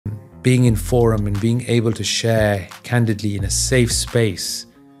being in forum and being able to share candidly in a safe space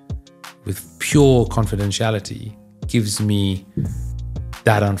with pure confidentiality gives me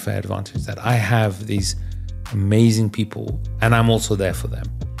that unfair advantage, that I have these amazing people and I'm also there for them.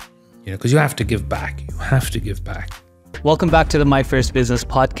 You know, because you have to give back. You have to give back. Welcome back to the My First Business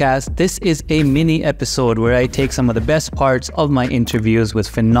podcast. This is a mini episode where I take some of the best parts of my interviews with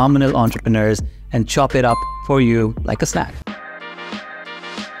phenomenal entrepreneurs and chop it up for you like a snack.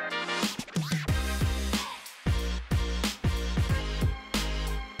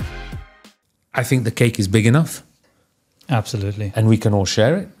 I think the cake is big enough. Absolutely. And we can all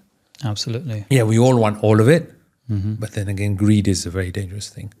share it. Absolutely. Yeah, we all want all of it. But then again, greed is a very dangerous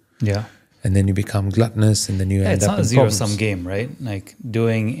thing. Yeah. And then you become gluttonous and then you end up in It's not a problems. zero-sum game, right? Like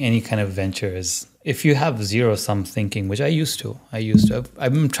doing any kind of venture is, if you have zero-sum thinking, which I used to,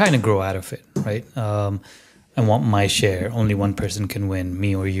 I'm trying to grow out of it, right? I want my share. Only one person can win,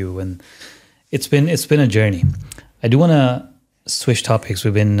 me or you. And it's been a journey. I do want to switch topics.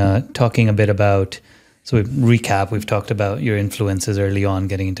 We've been talking a bit about, so we've talked about your influences early on,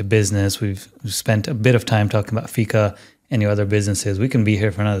 getting into business. We've spent a bit of time talking about FIKA and your other businesses. We can be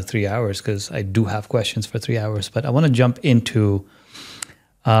here for another 3 hours because I do have questions for 3 hours, but I want to jump into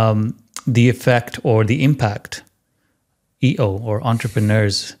the effect or the impact EO or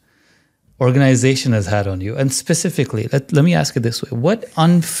entrepreneurs organization has had on you. And specifically, let me ask it this way. What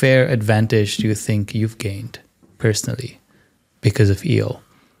unfair advantage do you think you've gained personally because of EO?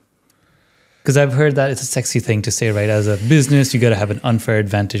 Because I've heard that it's a sexy thing to say, right? As a business, you got to have an unfair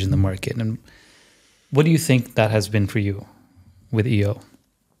advantage in the market. And what do you think that has been for you with EO?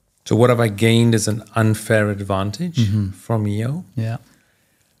 So what have I gained as an unfair advantage from EO? Yeah.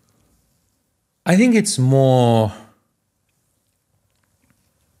 I think it's more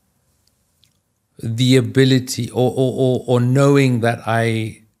the ability or knowing that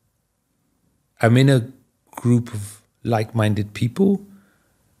I'm in a group of like-minded people,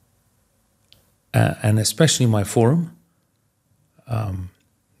 and especially my forum,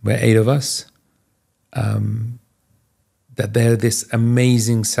 we're 8 of us, that they're this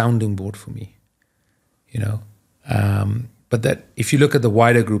amazing sounding board for me, you know. But that if you look at the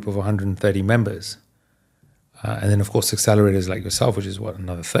wider group of 130 members, and then of course accelerators like yourself, which is what,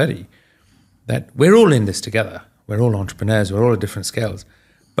 another 30, that we're all in this together. We're all entrepreneurs, we're all at different scales.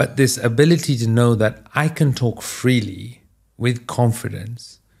 But this ability to know that I can talk freely with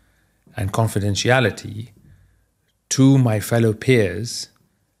confidence and confidentiality to my fellow peers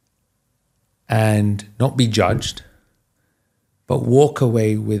and not be judged, but walk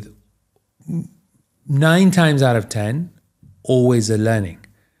away with 9 times out of 10, always a learning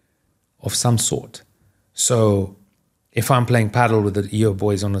of some sort. So if I'm playing paddle with the EO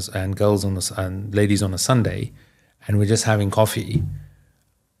boys and girls and ladies on a Sunday, and we're just having coffee,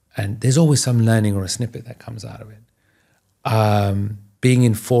 and there's always some learning or a snippet that comes out of it. Being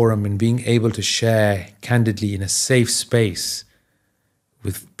in forum and being able to share candidly in a safe space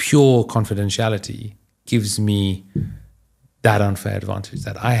with pure confidentiality gives me that unfair advantage,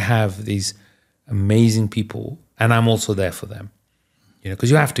 that I have these amazing people and I'm also there for them. You know, because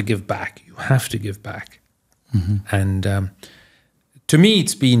you have to give back. You have to give back. And to me,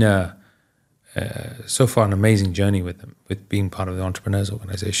 it's been so far an amazing journey with them, with being part of the Entrepreneurs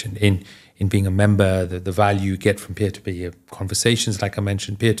Organization, in being a member, the value you get from peer-to-peer conversations, like I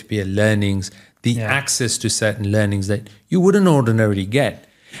mentioned, peer-to-peer learnings, the access to certain learnings that you wouldn't ordinarily get.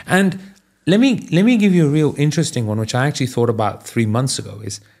 And let me give you a real interesting one, which I actually thought about 3 months ago,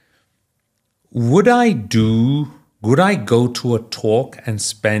 is would I go to a talk and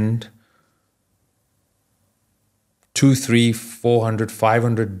spend $200, $300,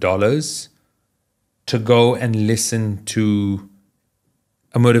 $400, $500 to go and listen to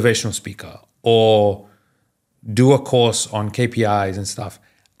a motivational speaker or do a course on KPIs and stuff?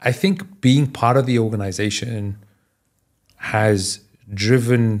 I think being part of the organization has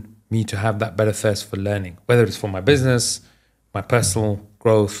driven me to have that better thirst for learning, whether it's for my business, my personal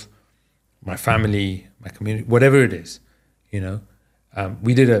growth, my family, my community, whatever it is, you know.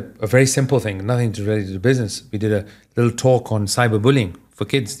 We did a very simple thing, nothing related to the business. We did a little talk on cyberbullying for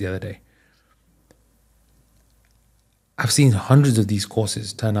kids the other day. I've seen hundreds of these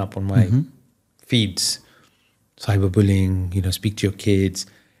courses turn up on my feeds. Cyberbullying, you know, speak to your kids,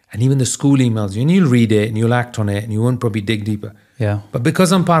 and even the school emails you, and you'll read it and you'll act on it and you won't probably dig deeper. Yeah. But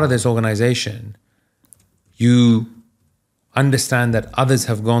because I'm part of this organization, you understand that others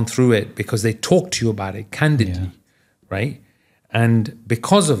have gone through it because they talk to you about it candidly, right? And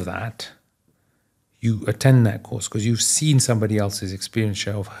because of that, you attend that course because you've seen somebody else's experience,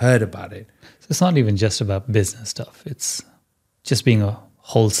 or heard about it. So it's not even just about business stuff. It's just being a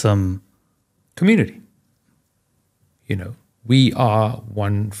wholesome community. You know, we are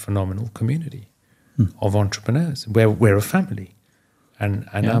one phenomenal community of entrepreneurs. We're a family. And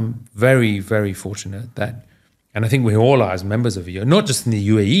I'm very, very fortunate that, and I think we all are as members of EO, not just in the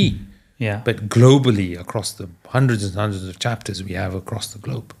UAE, but globally across the hundreds and hundreds of chapters we have across the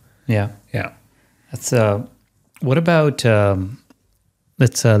globe. Yeah. Yeah. That's what about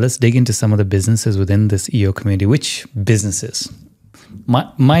let's dig into some of the businesses within this EO community. Which businesses?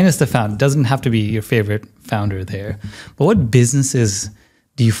 Minus the founder, doesn't have to be your favorite founder there, but what businesses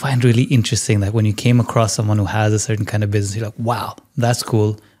do you find really interesting that when you came across someone who has a certain kind of business, you're like, wow, that's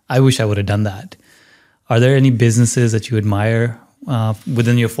cool. I wish I would have done that. Are there any businesses that you admire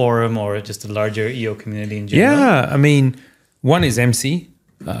within your forum or just a larger EO community in general? Yeah, I mean, one is MC,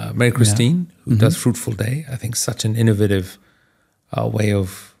 Mary Christine, who does Fruitful Day. I think such an innovative way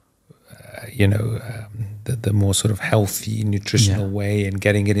of, the more sort of healthy, nutritional way, and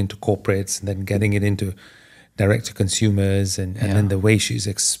getting it into corporates and then getting it into direct to consumers, and then the way she's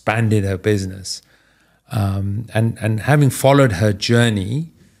expanded her business, and having followed her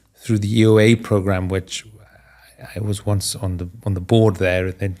journey through the EOA program, which I was once on the board there,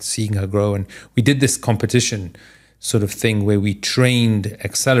 and then seeing her grow. And we did this competition sort of thing where we trained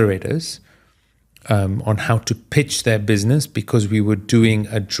accelerators on how to pitch their business, because we were doing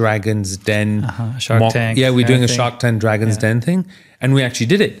a Dragon's Den Shark Tank. Yeah, we're doing a Shark Tank Dragon's Den thing, and we actually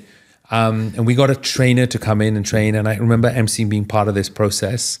did it. And we got a trainer to come in and train. And I remember MC being part of this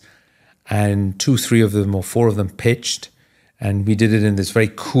process, and 2, 3 of them or 4 of them pitched. And we did it in this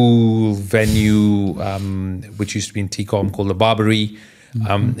very cool venue, which used to be in TCOM, called the Barbary.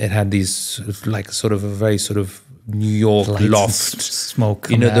 It had these sort of a very sort of New York lights, loft, smoke,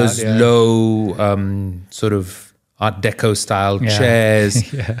 those low sort of Art Deco style chairs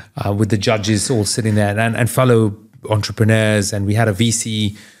with the judges all sitting there, and fellow entrepreneurs. And we had a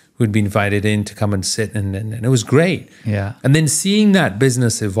VC who'd been invited in to come and sit, and it was great. Yeah. And then seeing that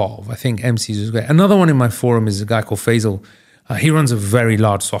business evolve, I think MC's was great. Another one in my forum is a guy called Faisal. He runs a very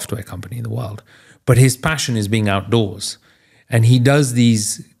large software company in the world, but his passion is being outdoors. And he does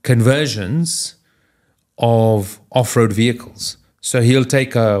these conversions of off-road vehicles. So he'll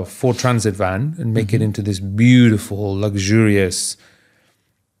take a Ford Transit van and make it into this beautiful, luxurious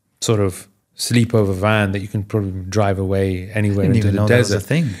sort of sleepover van that you can probably drive away anywhere into the desert. That was a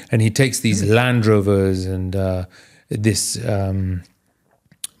thing. And he takes these Land Rovers and this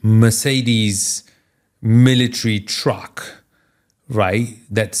Mercedes military truck, right,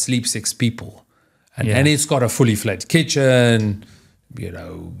 that sleeps 6 people. And it's got a fully fledged kitchen,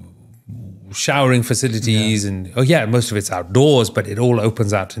 showering facilities, and most of it's outdoors, but it all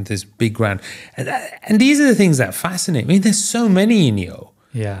opens out into this big ground. And these are the things that fascinate me. There's so many in EO.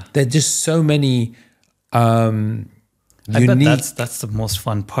 Yeah. There are just so many I bet that's the most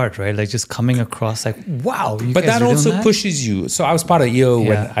fun part, right? Like just coming across like, wow. But that also pushes you. So I was part of EO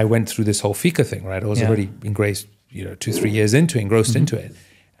when I went through this whole FIKA thing, right? I was already engrossed, 2-3 years into it, engrossed into it.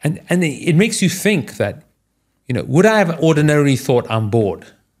 And it makes you think that, would I have ordinarily thought I'm bored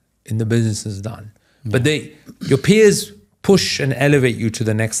in the business is done? But your peers push and elevate you to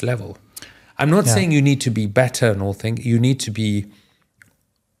the next level. I'm not saying you need to be better and all things. You need to be,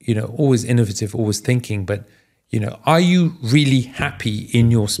 always innovative, always thinking. But, are you really happy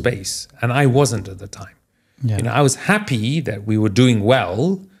in your space? And I wasn't at the time. Yeah. I was happy that we were doing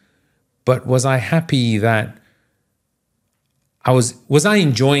well, but was I happy that was I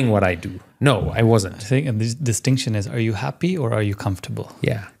enjoying what I do? No, I wasn't. I think the distinction is, are you happy or are you comfortable?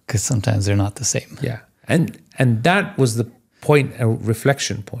 Yeah. Because sometimes they're not the same. Yeah. And that was the point, a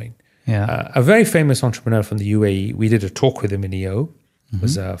reflection point. Yeah. A very famous entrepreneur from the UAE, we did a talk with him in EO,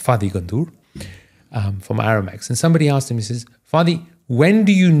 was Fadi Gandour from Aramex. And somebody asked him, he says, Fadi, when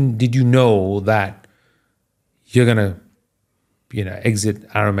did you know that you're going to, exit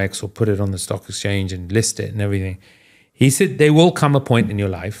Aramex or put it on the stock exchange and list it and everything? He said, there will come a point in your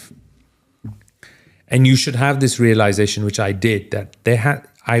life, and you should have this realization, which I did, that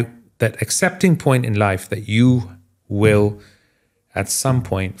that accepting point in life that you will at some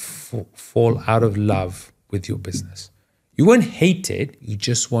point fall out of love with your business. You won't hate it, you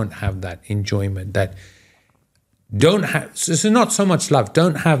just won't have that enjoyment. So not so much love,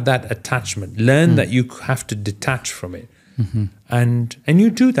 don't have that attachment. Learn that you have to detach from it. And you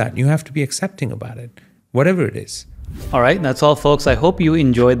do that. You have to be accepting about it, whatever it is. All right, that's all, folks. I hope you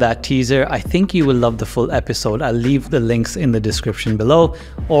enjoyed that teaser. I think you will love the full episode. I'll leave the links in the description below,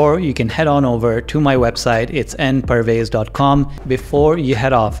 or you can head on over to my website. It's nparvez.com. Before you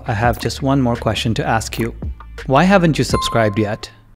head off, I have just one more question to ask you. Why haven't you subscribed yet?